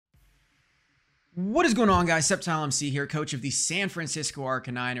What is going on, guys? Septile MC here, coach of the San Francisco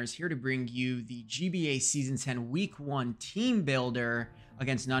Arcaniners, here to bring you the GBA Season 10 Week 1 team builder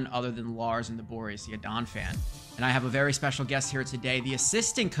against none other than Lars and the Borussia Donphan. And I have a very special guest here today, the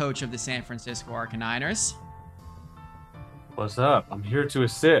assistant coach of the San Francisco Arcaniners. What's up? I'm here to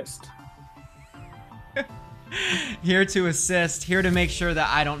assist. Here to assist, here to make sure that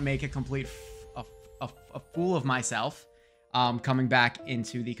I don't make a complete a fool of myself. Coming back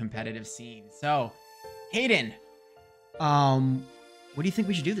into the competitive scene. So, Hayden, what do you think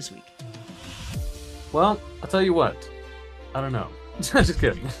we should do this week? Well, I'll tell you what. I don't know. Just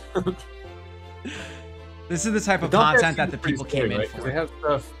kidding. This is the type of content that the people came in for. They have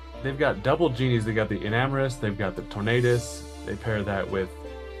stuff. They've got double genies. They got the Enamorous. They've got the Tornadus. They pair that with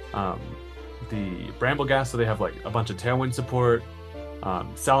the Brambleghast, so they have like a bunch of Tailwind support.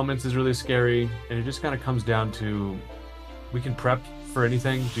 Salamence is really scary, and it just kind of comes down to we can prep for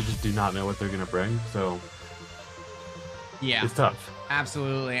anything. You just do not know what they're going to bring. So, yeah, it's tough.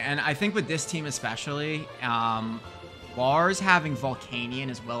 Absolutely. And I think with this team especially, Lars having Volcanion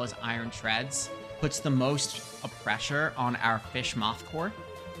as well as Iron Treads puts the most pressure on our Fish Moth core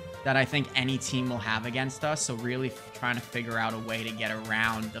that I think any team will have against us. So really trying to figure out a way to get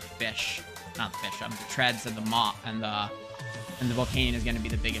around the fish, not the fish, the Treads and the Moth and the Volcanion is going to be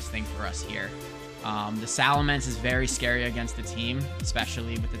the biggest thing for us here. The Salamence is very scary against the team,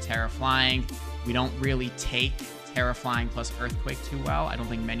 especially with the Terra Flying. We don't really take Terra Flying plus Earthquake too well. I don't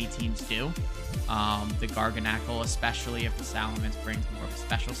think many teams do. The Garganackle, especially if the Salamence brings more of a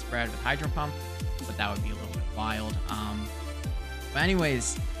special spread with Hydro Pump, but that would be a little bit wild. But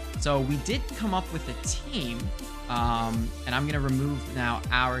anyways, so we did come up with a team, and I'm going to remove now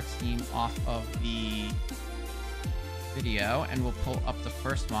our team off of the video, and we'll pull up the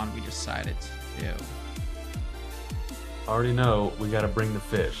first one we decided to do. Already know we got to bring the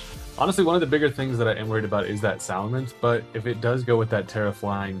fish. Honestly, one of the bigger things that I am worried about is that Salamence, but if it does go with that Terra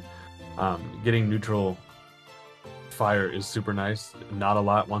Flying, getting neutral fire is super nice. Not a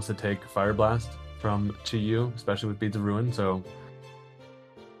lot wants to take Fire Blast from Chi-Yu, especially with Beads of Ruin, so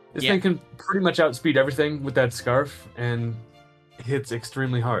this thing can pretty much outspeed everything with that Scarf, and hits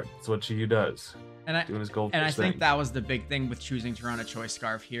extremely hard. That's what Chi-Yu does. And I think that was the big thing with choosing to run a Choice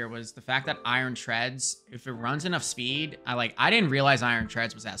Scarf here was the fact that Iron Treads, if it runs enough speed, I didn't realize Iron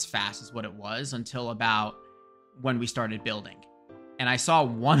Treads was as fast as what it was until about when we started building. And I saw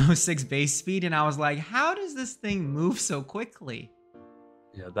 106 base speed and I was like, how does this thing move so quickly?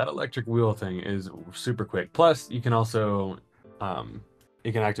 Yeah, that electric wheel thing is super quick. Plus, you can also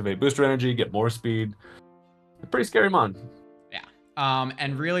you can activate Booster Energy, get more speed. A pretty scary mon.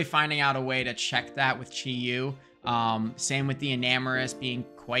 And really finding out a way to check that with Chi-Yu. Same with the Enamorous being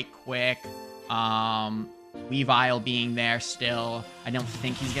quite quick. Weavile being there still. I don't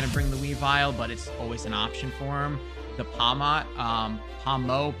think he's going to bring the Weavile, but it's always an option for him. The Pamot,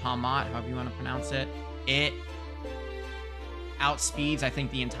 Pamot, however you want to pronounce it. It outspeeds, I think,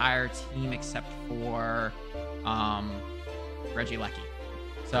 the entire team except for Regieleki.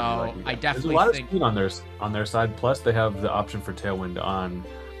 So I definitely There's a lot of speed on their side. Plus, they have the option for Tailwind on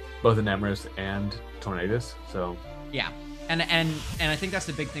both Enamorous and Tornadus. So yeah, and I think that's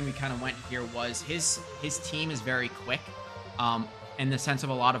the big thing we kind of went here was his team is very quick, in the sense of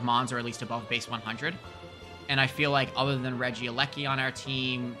a lot of mons are at least above base 100, and I feel like other than Regieleki on our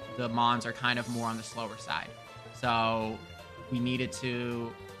team, the mons are kind of more on the slower side. So we needed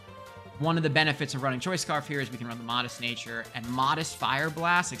to. One of the benefits of running Choice Scarf here is we can run the Modest Nature and Modest Fire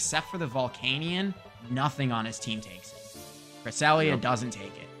Blast, except for the Volcanion, nothing on his team takes it. Cresselia doesn't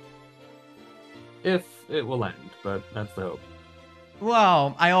take it. If it will end, but that's the hope.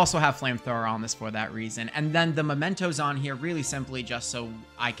 Well, I also have Flamethrower on this for that reason. And then the Mementos on here really simply just so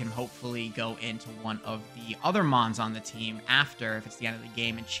I can hopefully go into one of the other mons on the team after, if it's the end of the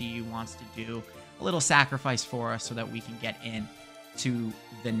game and Chi-Yu wants to do a little sacrifice for us so that we can get in to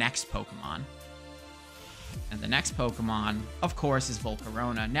the next Pokemon. And the next Pokemon, of course, is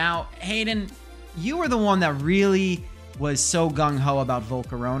Volcarona. Now, Hayden, you were the one that really was so gung-ho about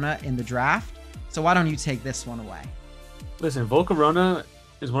Volcarona in the draft, so why don't you take this one away? Listen, Volcarona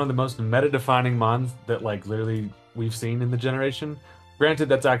is one of the most meta-defining mons that, literally we've seen in the generation. Granted,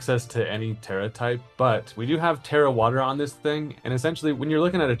 that's access to any Terra type, but we do have Terra Water on this thing, and essentially, when you're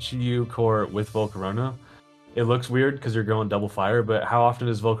looking at a Chi-Yu core with Volcarona, it looks weird because you're going double fire, but how often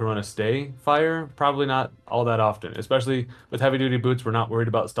does Volcarona stay fire? Probably not all that often, especially with heavy duty boots. We're not worried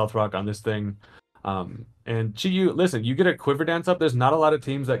about Stealth Rock on this thing. And Chi-Yu, listen, you get a Quiver Dance up. There's not a lot of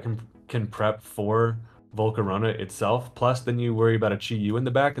teams that can prep for Volcarona itself. Plus, then you worry about a Chi-Yu in the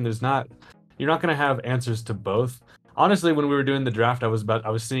back, and you're not going to have answers to both. honestly, when we were doing the draft, I was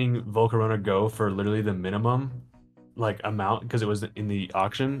seeing Volcarona go for literally the minimum like amount because it was in the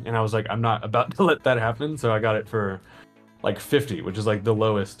auction, and I was like, I'm not about to let that happen, so I got it for like 50, which is like the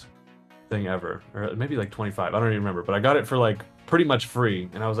lowest thing ever, or maybe like 25. I don't even remember, but I got it for like pretty much free,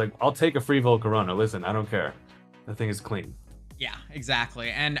 and I was like, I'll take a free Volcarona. Listen, I don't care. The thing is clean. Yeah, exactly.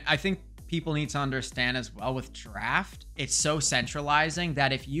 And I think people need to understand as well with draft, it's so centralizing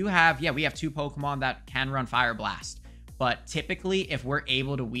that if you have, we have 2 Pokemon that can run Fire Blast, but typically if we're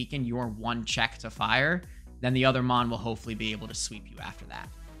able to weaken your 1 check to fire, then the other Mon will hopefully be able to sweep you after that.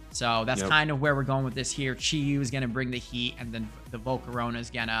 So that's kind of where we're going with this here. Chi-Yu is going to bring the heat, and then the Volcarona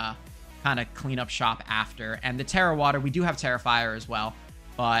is going to kind of clean up shop after. And the Terra Water, we do have Terra Fire as well,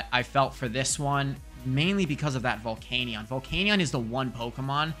 but I felt for this one, mainly because of that Volcanion. Volcanion is the one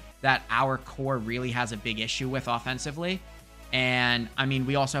Pokemon that our core really has a big issue with offensively. And, I mean,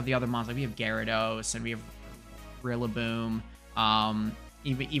 we also have the other mons. Like, we have Gyarados, and we have Rillaboom,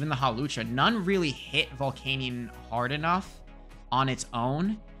 even the Hawlucha. None really hit Volcanion hard enough on its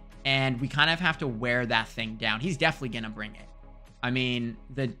own, and we kind of have to wear that thing down. He's definitely going to bring it. I mean,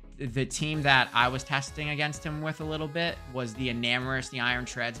 the team that I was testing against him with a little bit was the Enamorus, the Iron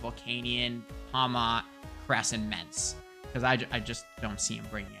Treads, Volcanion, Pawmot, Cress, and Mence. Because I just don't see him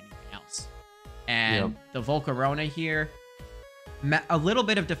bringing anything else. And the Volcarona here, a little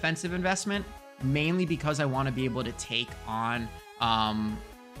bit of defensive investment, mainly because I want to be able to take on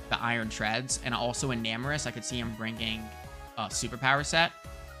the Iron Treads. And also Enamorus, I could see him bringing a superpower set.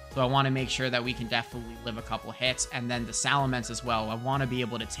 So I want to make sure that we can definitely live a couple hits. And then the Salamence as well. I want to be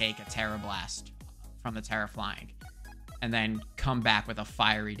able to take a Terra Blast from the Terra Flying and then come back with a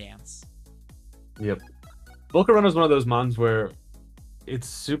Fiery Dance. Yep. Volcarona is one of those mons where it's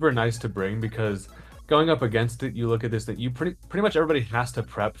super nice to bring because going up against it, you look at this, that you pretty much everybody has to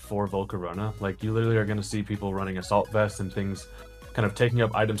prep for Volcarona. Like, you literally are going to see people running Assault Vests and things kind of taking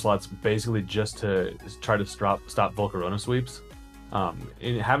up item slots basically just to try to stop Volcarona sweeps.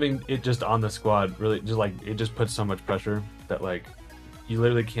 And having it just on the squad really just like it just puts so much pressure that like you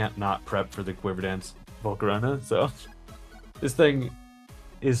literally can't not prep for the Quiver Dance Volcarona. So this thing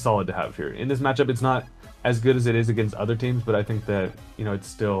is solid to have here in this matchup. It's not as good as it is against other teams, but I think that, you know, it's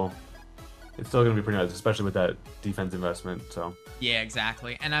still going to be pretty nice, especially with that defense investment. So yeah,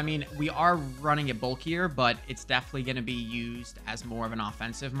 exactly. And I mean, we are running it bulkier, but it's definitely going to be used as more of an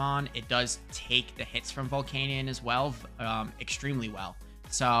offensive mon. It does take the hits from Volcanion as well, extremely well.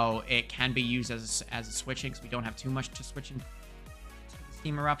 So it can be used as a switching, because we don't have too much to switch into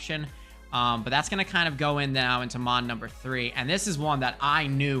Steam Eruption. But that's going to kind of go in now into mon number 3. And this is one that I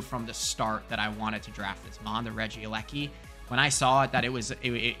knew from the start that I wanted to draft this mon, the Regieleki. When I saw it that it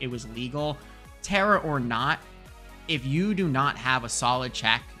was legal, Terra or not, if you do not have a solid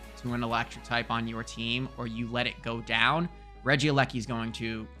check to an electric type on your team, or you let it go down, Regieleki is going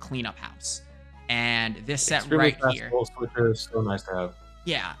to clean up house. And this set right here, Volt Switcher is so nice to have.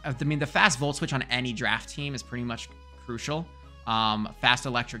 Yeah, I mean, the fast Volt Switch on any draft team is pretty much crucial. Fast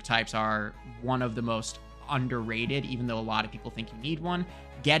electric types are one of the most underrated, even though a lot of people think you need one.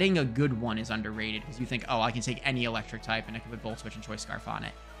 Getting a good one is underrated because you think, oh, I can take any electric type and I can put Volt Switch and Choice Scarf on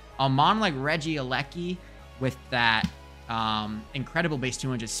it. A mon like Regieleki with that incredible base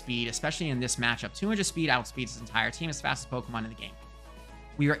 200 speed, especially in this matchup, 200 speed outspeeds his entire team, as fastest Pokemon in the game.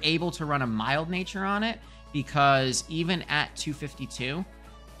 We are able to run a mild nature on it because even at 252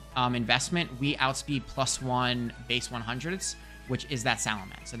 investment, we outspeed +1 base 100s, which is that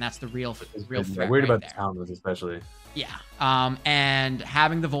Salamence, and that's the real threat. Worried right about the Salamence especially. Yeah, and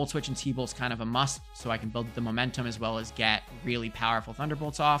having the Volt Switch and T-Bolt's kind of a must, so I can build the momentum as well as get really powerful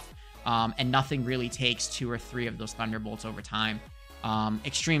Thunderbolts off. And nothing really takes 2 or 3 of those Thunderbolts over time.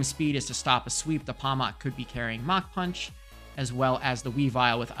 Extreme Speed is to stop a sweep. The Pawmot could be carrying Mach Punch, as well as the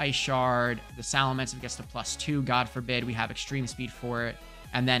Weavile with Ice Shard. The Salamence, if it gets to +2, God forbid, we have Extreme Speed for it.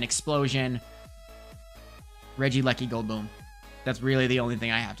 And then Explosion, Regieleki Gold Boom. That's really the only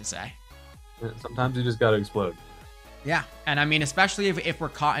thing I have to say. Sometimes you just gotta explode. Yeah, and I mean, especially if we're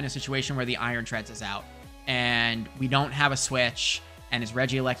caught in a situation where the Iron Treads is out, and we don't have a switch, and it's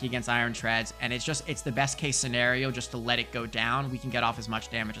Regieleki against Iron Treads, and it's the best case scenario just to let it go down. We can get off as much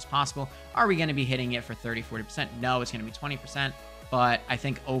damage as possible. Are we going to be hitting it for 30, 40%? No, it's going to be 20%, but I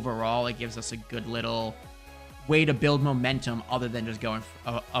think overall it gives us a good little way to build momentum other than just going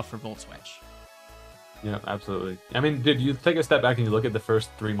up for Volt Switch. Yeah, absolutely. I mean, dude, you take a step back and you look at the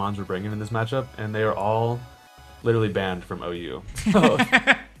first 3 mons we're bringing in this matchup, and they are all literally banned from OU. So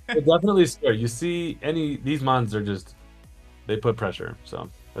it's definitely scary. You see these mons are just, they put pressure. So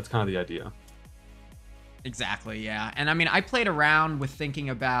that's kind of the idea. Exactly, yeah. And I mean, I played around with thinking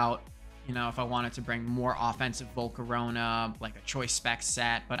about you know, if I wanted to bring more offensive Volcarona, like a choice spec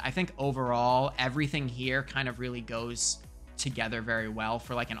set. But I think overall, everything here kind of really goes together very well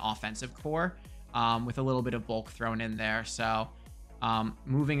for like an offensive core, with a little bit of bulk thrown in there. So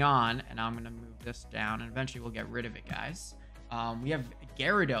moving on, and I'm going to move this down, and eventually we'll get rid of it, guys. We have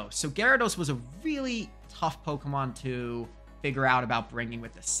Gyarados. So Gyarados was a really tough Pokemon to figure out about bringing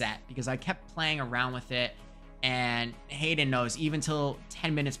with the set, because I kept playing around with it, and Hayden knows, even till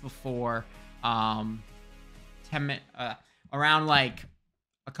 10 minutes before, around like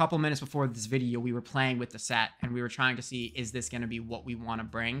a couple minutes before this video, we were playing with the set, and we were trying to see, is this going to be what we want to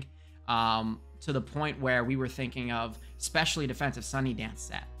bring? To the point where we were thinking of specially defensive Sunny Dance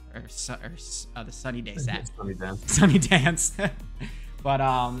set, or the Sunny Day set. Sunny Dance. But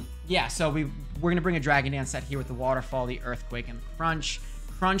yeah, so we're gonna bring a Dragon Dance set here with the Waterfall, the Earthquake, and the Crunch.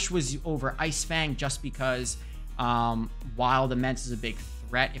 Crunch was over Ice Fang just because Wild Immense is a big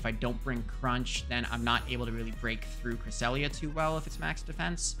threat. If I don't bring Crunch, then I'm not able to really break through Cresselia too well if it's max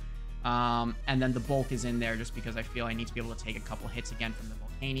defense. And then the Bulk is in there just because I feel I need to be able to take a couple hits again from the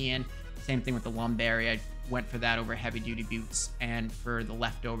Volcanion. Same thing with the Lumberry. I went for that over Heavy Duty Boots and for the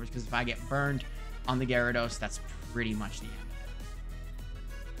leftovers, because if I get burned on the Gyarados, that's pretty much the end.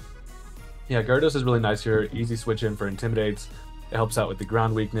 Yeah, Gyarados is really nice here. Easy switch in for Intimidates. It helps out with the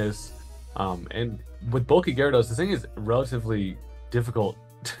ground weakness. And with bulky Gyarados, this thing is relatively difficult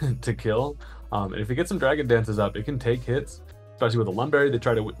to kill. And if you get some Dragon Dances up, it can take hits, especially with a Lumberry. They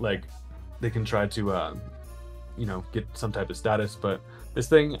can try to you know, get some type of status, but this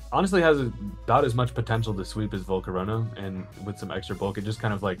thing honestly has about as much potential to sweep as Volcarona, and with some extra bulk, it just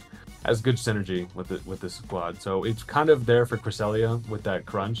kind of like has good synergy with the squad. So it's kind of there for Cresselia with that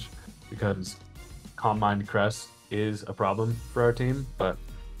Crunch, because Calm Mind Cress is a problem for our team, but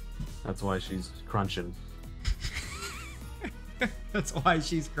that's why she's crunching. That's why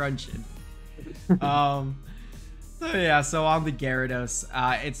she's crunching. So yeah, so on the Gyarados,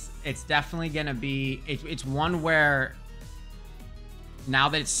 it's definitely gonna be it's one where now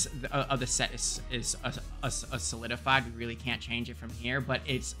that it's the set is solidified, we really can't change it from here. But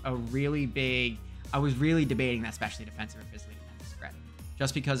it's a really big. I was really debating that especially defensive or physically defensive spread,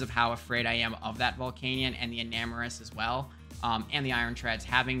 just because of how afraid I am of that Volcanion and the Enamorus as well, and the Iron Treads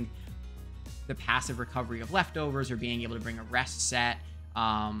having the passive recovery of leftovers or being able to bring a rest set.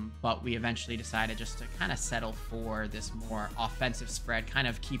 But we eventually decided just to kind of settle for this more offensive spread, kind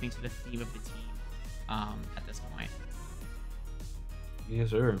of keeping to the theme of the team at this point.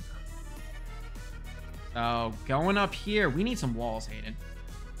 Yes, sir. So going up here, we need some walls, Hayden.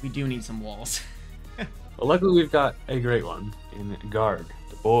 We do need some walls. Well, luckily we've got a great one in Garg,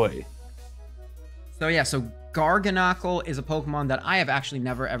 the boy. So yeah, so Garganacl is a Pokemon that I have actually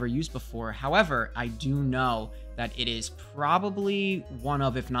never ever used before. However, I do know that it is probably one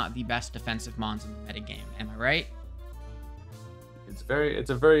of, if not the best defensive mons in the metagame. Am I right? It's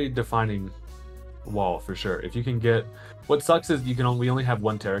a very defining wall for sure. If you can get, what sucks is we only have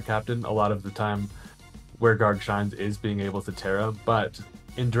one Terra Captain. A lot of the time where Garg shines is being able to Terra, but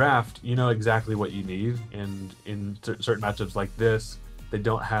in draft, you know exactly what you need, and in certain matchups like this, they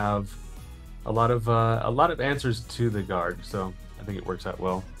don't have a lot of answers to the Garg, so I think it works out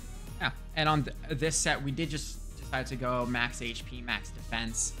well. Yeah, and on this set, we did just decide to go max HP, max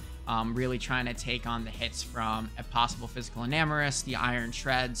defense, really trying to take on the hits from a possible physical Enamorus, the Iron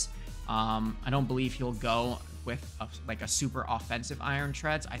Treads. I don't believe he'll go with like a super offensive Iron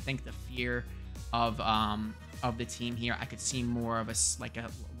Treads. I think the fear of the team here, I could see more of a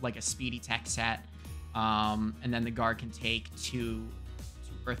speedy tech set, and then the Guard can take two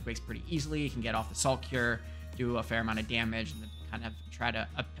Earthquakes pretty easily. He can get off the Salt Cure, do a fair amount of damage, and then kind of try to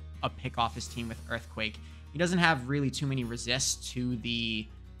pick off his team with Earthquake. He doesn't have really too many resists to the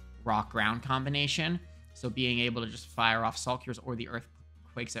Rock Ground combination, so being able to just fire off Salt Cures or the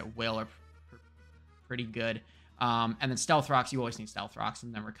Earthquakes at will are pretty good. And then Stealth Rocks, you always need Stealth Rocks,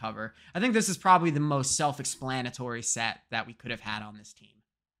 and then Recover. I think this is probably the most self-explanatory set that we could have had on this team.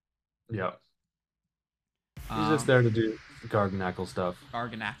 Yeah. He's just there to do Garganacl stuff.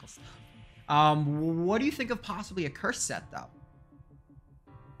 Garganacl stuff. What do you think of possibly a curse set, though?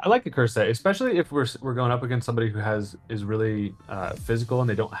 I like a curse set, especially if we're going up against somebody who is really physical and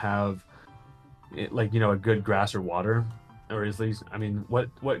they don't have like, you know, a good grass or water, or at least, I mean, what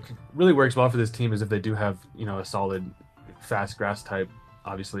really works well for this team is if they do have, you know, a solid fast grass type.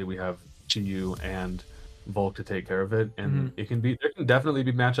 Obviously, we have Chi-Yu and Volk to take care of it, and there can definitely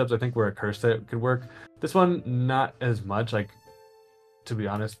be matchups I think where a curse set could work. This one not as much, like, to be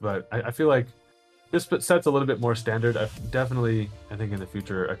honest, but I feel like this set's a little bit more standard. I think in the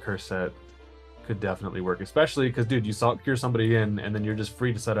future a curse set could definitely work, especially because, dude, you cure somebody in, and then you're just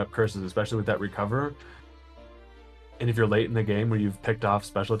free to set up curses, especially with that recover. And if you're late in the game where you've picked off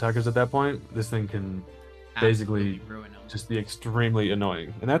special attackers at that point, this thing can basically just be extremely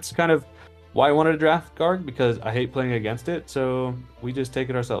annoying. And that's kind of why I wanted to draft Garg, because I hate playing against it, so we just take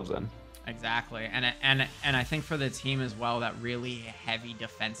it ourselves then. Exactly, and I think for the team as well, that really heavy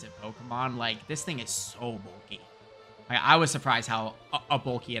defensive Pokemon, like this thing is so bulky. Like, I was surprised how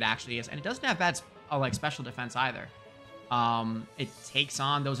bulky it actually is, and it doesn't have bad like special defense either. It takes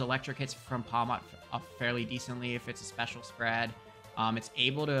on those electric hits from Palmot fairly decently if it's a special spread. It's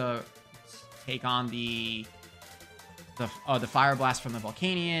able to take on the Fire Blast from the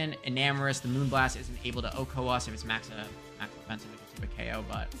Volcanion. Enamorus, the Moonblast isn't able to OHKO us if it's max defensive, it can keep a KO,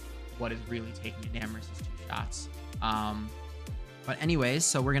 but what is really taking Enamorus is 2 shots. But anyways,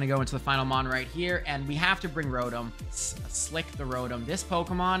 so we're going to go into the final mon right here, and we have to bring Rotom, Slick the Rotom. This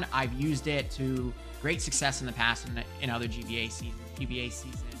Pokemon, I've used it to great success in the past in other GBA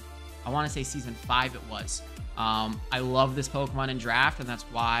season. I want to say season 5 it was. I love this Pokemon in draft, and that's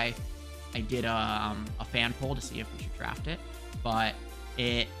why I did a fan poll to see if we should draft it. But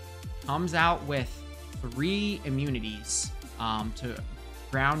it comes out with 3 immunities to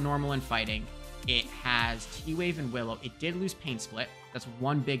ground, normal, and fighting. It has T-Wave and Willow. It did lose Pain Split. That's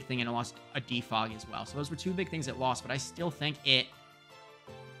one big thing, and it lost a Defog as well. So those were 2 big things it lost, but I still think it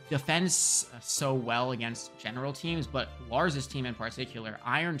defends so well against general teams, but Lars' team in particular,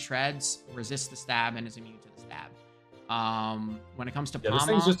 Iron Treads, resists the stab and is immune to the stab. When it comes to this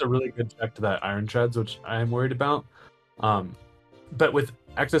thing's just a really good check to that Iron Treads, which I am worried about. But with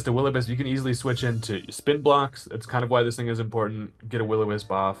access to Will-O-Wisp, you can easily switch into spin blocks. It's kind of why this thing is important. Get a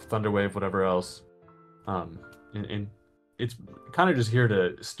Will-O-Wisp off, Thunder Wave, whatever else. And it's kind of just here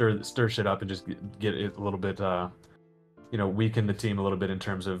to stir shit up and just get it a little bit, weaken the team a little bit in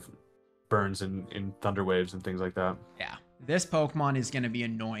terms of burns and Thunder Waves and things like that. Yeah, this Pokemon is going to be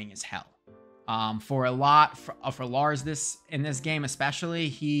annoying as hell. For Lars in this game especially,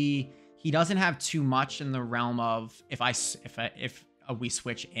 he doesn't have too much in the realm of if we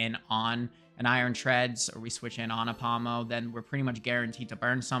switch in on an Iron Treads or we switch in on a Palmo, then we're pretty much guaranteed to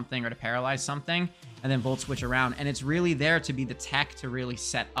burn something or to paralyze something, and then Volt Switch around. And it's really there to be the tech to really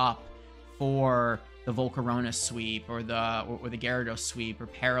set up for the Volcarona sweep or the Gyarados sweep, or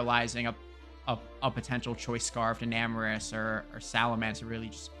paralyzing a potential Choice Scarfed Enamorus or Salamence, really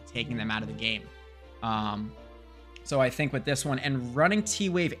just taking them out of the game. So I think with this one, and running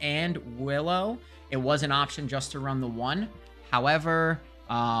T-Wave and Willow, it was an option just to run the 1. However,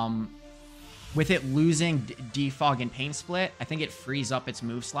 with it losing Defog and Pain Split, I think it frees up its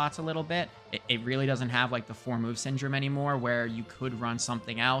move slots a little bit. It really doesn't have like the 4-move syndrome anymore, where you could run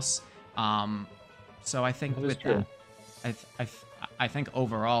something else. So I think with that, I think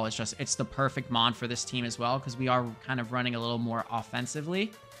overall it's the perfect mon for this team as well, because we are kind of running a little more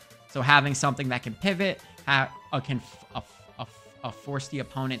offensively. So having something that can pivot, can force the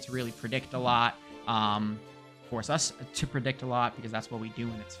opponent to really predict a lot, force us to predict a lot, because that's what we do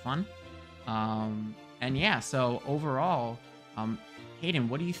and it's fun. And yeah, so overall, Hayden,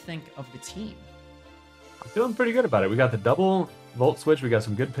 what do you think of the team? I'm feeling pretty good about it. We got the double Volt Switch, we got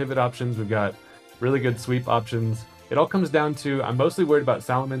some good pivot options, we've got really good sweep options. It all comes down to, I'm mostly worried about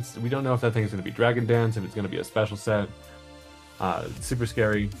Salamence. We don't know if that thing's going to be Dragon Dance, if it's going to be a special set. Super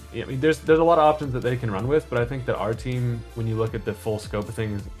scary. I mean, there's a lot of options that they can run with, but I think that our team, when you look at the full scope of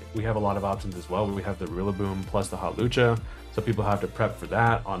things, we have a lot of options as well. We have the Rillaboom plus the Hawlucha, so people have to prep for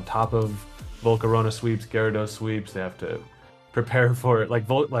that on top of Volcarona sweeps, Gyarados sweeps. They have to prepare for it.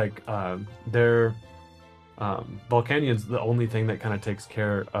 Their Volcanion's the only thing that kind of takes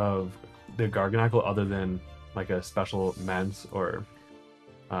care of the Garganacl, other than like a special Mance or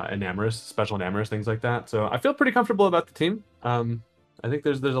Enamorus, special Enamorus, things like that. So I feel pretty comfortable about the team. I think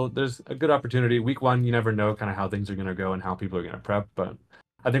there's a good opportunity. Week 1, you never know kind of how things are going to go and how people are going to prep, but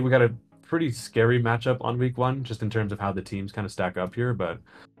I think we got a pretty scary matchup on week 1, just in terms of how the teams kind of stack up here. But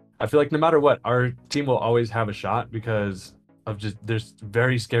I feel like no matter what, our team will always have a shot because of there's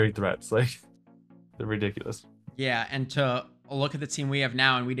very scary threats. Like, they're ridiculous. Yeah, and to look at the team we have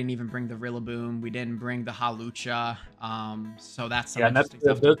now, and we didn't even bring the Rillaboom, we didn't bring the Hawlucha, so that's some interesting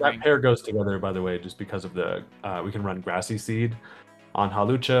stuff to bring. That pair goes together, by the way, just because of the we can run Grassy Seed on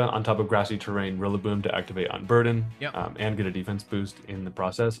Hawlucha on top of Grassy Terrain Rillaboom to activate Unburden, and get a defense boost in the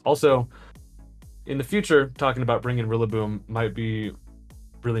process. Also, in the future, talking about bringing Rillaboom might be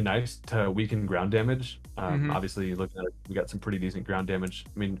really nice to weaken ground damage. Obviously, looking at it, we got some pretty decent ground damage.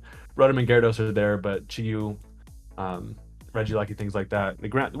 I mean, Rotom and Gyarados are there, but Chi-Yu Regieleki, things like that. The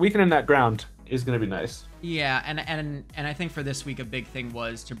ground weakening that ground is going to be nice. Yeah, and I think for this week a big thing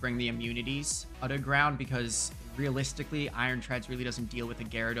was to bring the immunities out of ground, because realistically Iron Treads really doesn't deal with the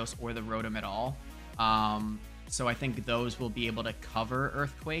Gyarados or the Rotom at all. So I think those will be able to cover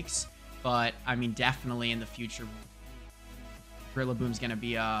Earthquakes, but I mean definitely in the future Rillaboom's going to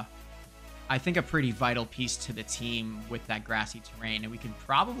be I think a pretty vital piece to the team with that grassy terrain, and we could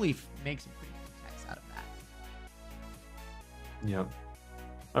probably make some pretty good attacks out of that. Yep.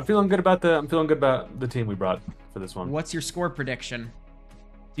 I'm feeling good about the team we brought for this one. What's your score prediction?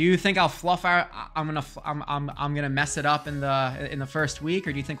 Do you think I'll fluff out? I'm gonna mess it up in the first week,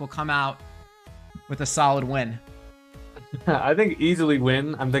 or do you think we'll come out with a solid win? I think easily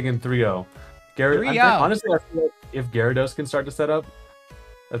win. I'm thinking 3-0. 3-0. Honestly, I feel like if Gyarados can start to set up,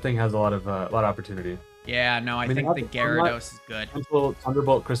 that thing has a lot of opportunity. Yeah, no, I think the Gyarados is good.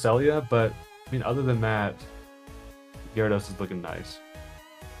 Thunderbolt Cresselia, but I mean, other than that, Gyarados is looking nice.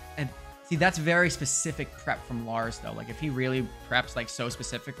 And see, that's very specific prep from Lars, though. Like, if he really preps like so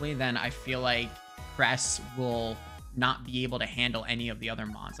specifically, then I feel like Cress will not be able to handle any of the other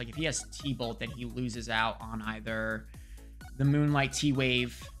mons. Like, if he has T-Bolt, then he loses out on either the Moonlight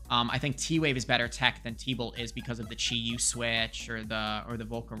T-Wave. I think T-Wave is better tech than T-Bolt is because of the Chi-Yu switch or the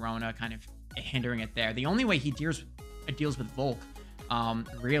Volcarona kind of hindering it there. The only way he deals with Volk,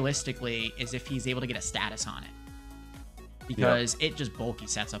 realistically, is if he's able to get a status on it. Because it just bulky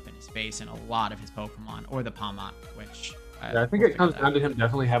sets up in his face in a lot of his Pokemon, or the Palmot, which... I think it comes down to him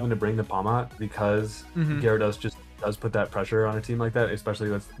definitely having to bring the Palmot, because Gyarados just does put that pressure on a team like that, especially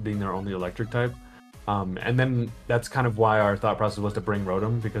with being their only electric type. And then that's kind of why our thought process was to bring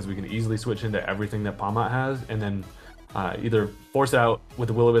Rotom, because we can easily switch into everything that Palmot has, and then either force out with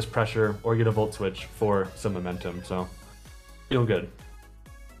the Will-O-Wisp pressure or get a Volt Switch for some momentum. So, feeling good.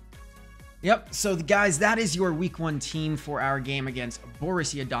 Yep, so guys, that is your week 1 team for our game against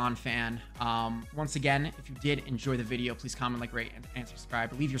Borussia Donphan. Once again, if you did enjoy the video, please comment, like, rate, and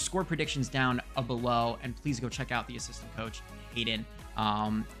subscribe. Leave your score predictions down below, and please go check out the assistant coach, Hayden.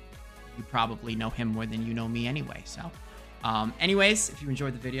 You probably know him more than you know me anyway. So anyways, if you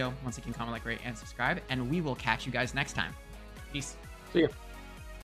enjoyed the video, once again, comment, like, rate, and subscribe, and we will catch you guys next time. Peace. See ya.